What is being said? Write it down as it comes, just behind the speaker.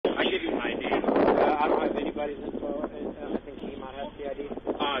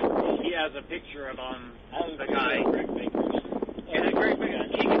has a picture of the guy. Is it Greg Baker?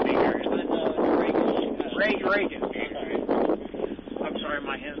 Chicken Baker. Ray Reagan. I'm sorry,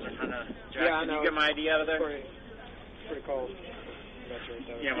 my hands are kind of jacked. Yeah, I know. Can you get my ID out of there? Pretty cold.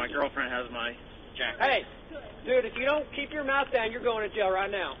 Yeah, my girlfriend has my jacket. Hey, dude, if you don't keep your mouth down, you're going to jail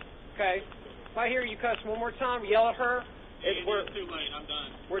right now. Okay? If I hear you cuss one more time, yell at her. It's too late. I'm done.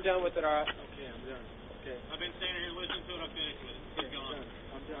 We're done with it, all right? Okay, I'm done. Okay. I've been standing here listening to it. I'm finished with it. Keep going.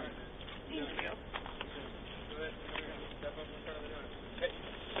 I'm done. Thank you. Go ahead. Step up in front of the gun.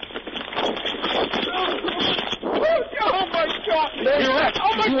 Oh my God!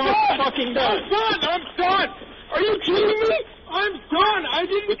 Oh my God! Fucking done. I'm done! I'm done! Are you kidding me? I'm done! I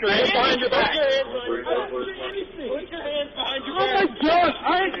didn't Put your hands behind your back. Put your hands behind your back. Oh my God!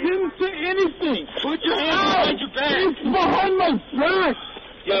 I didn't say anything! Put your hands behind your back! It's behind my back!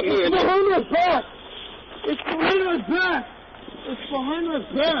 It's behind my back! It's behind my back! It's behind my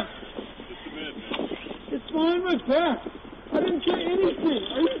back! It's behind my back! I didn't say anything!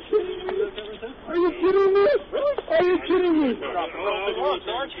 Are you kidding me? Are you kidding me? Are you kidding me?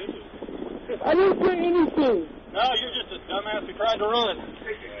 I didn't say anything! No, you're just a dumbass who tried to run.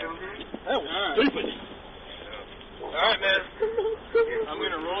 That was stupid. All right, man. I'm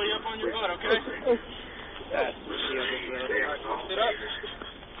going to roll you up on your butt, okay? Sit up.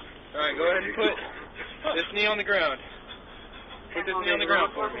 All right, go ahead and put this knee on the ground. Put this knee on the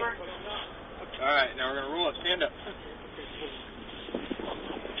ground for me. All right, now we're going to roll up. Stand up.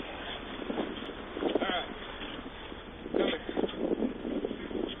 All right. Come here.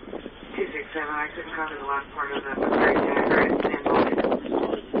 267, I couldn't cover the last part of that. I heard it stand on it.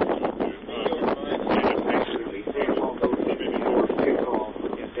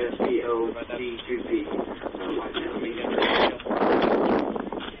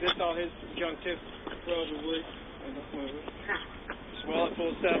 Is this all his junk too? Probably. Swell it full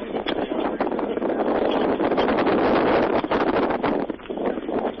of stuff.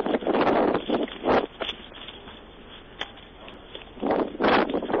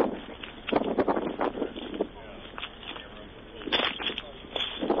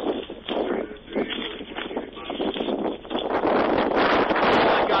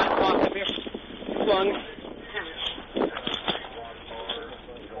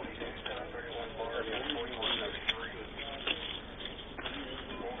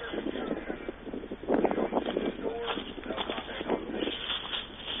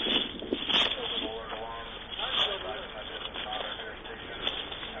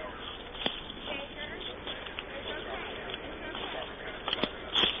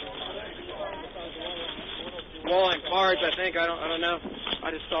 Wallet, cards, I think. I don't know.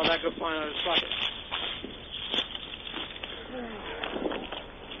 I just saw that go flying out of his pocket.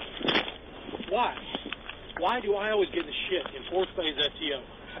 Why? Why do I always get the shit in fourth phase STO?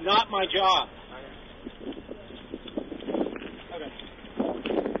 Not my job.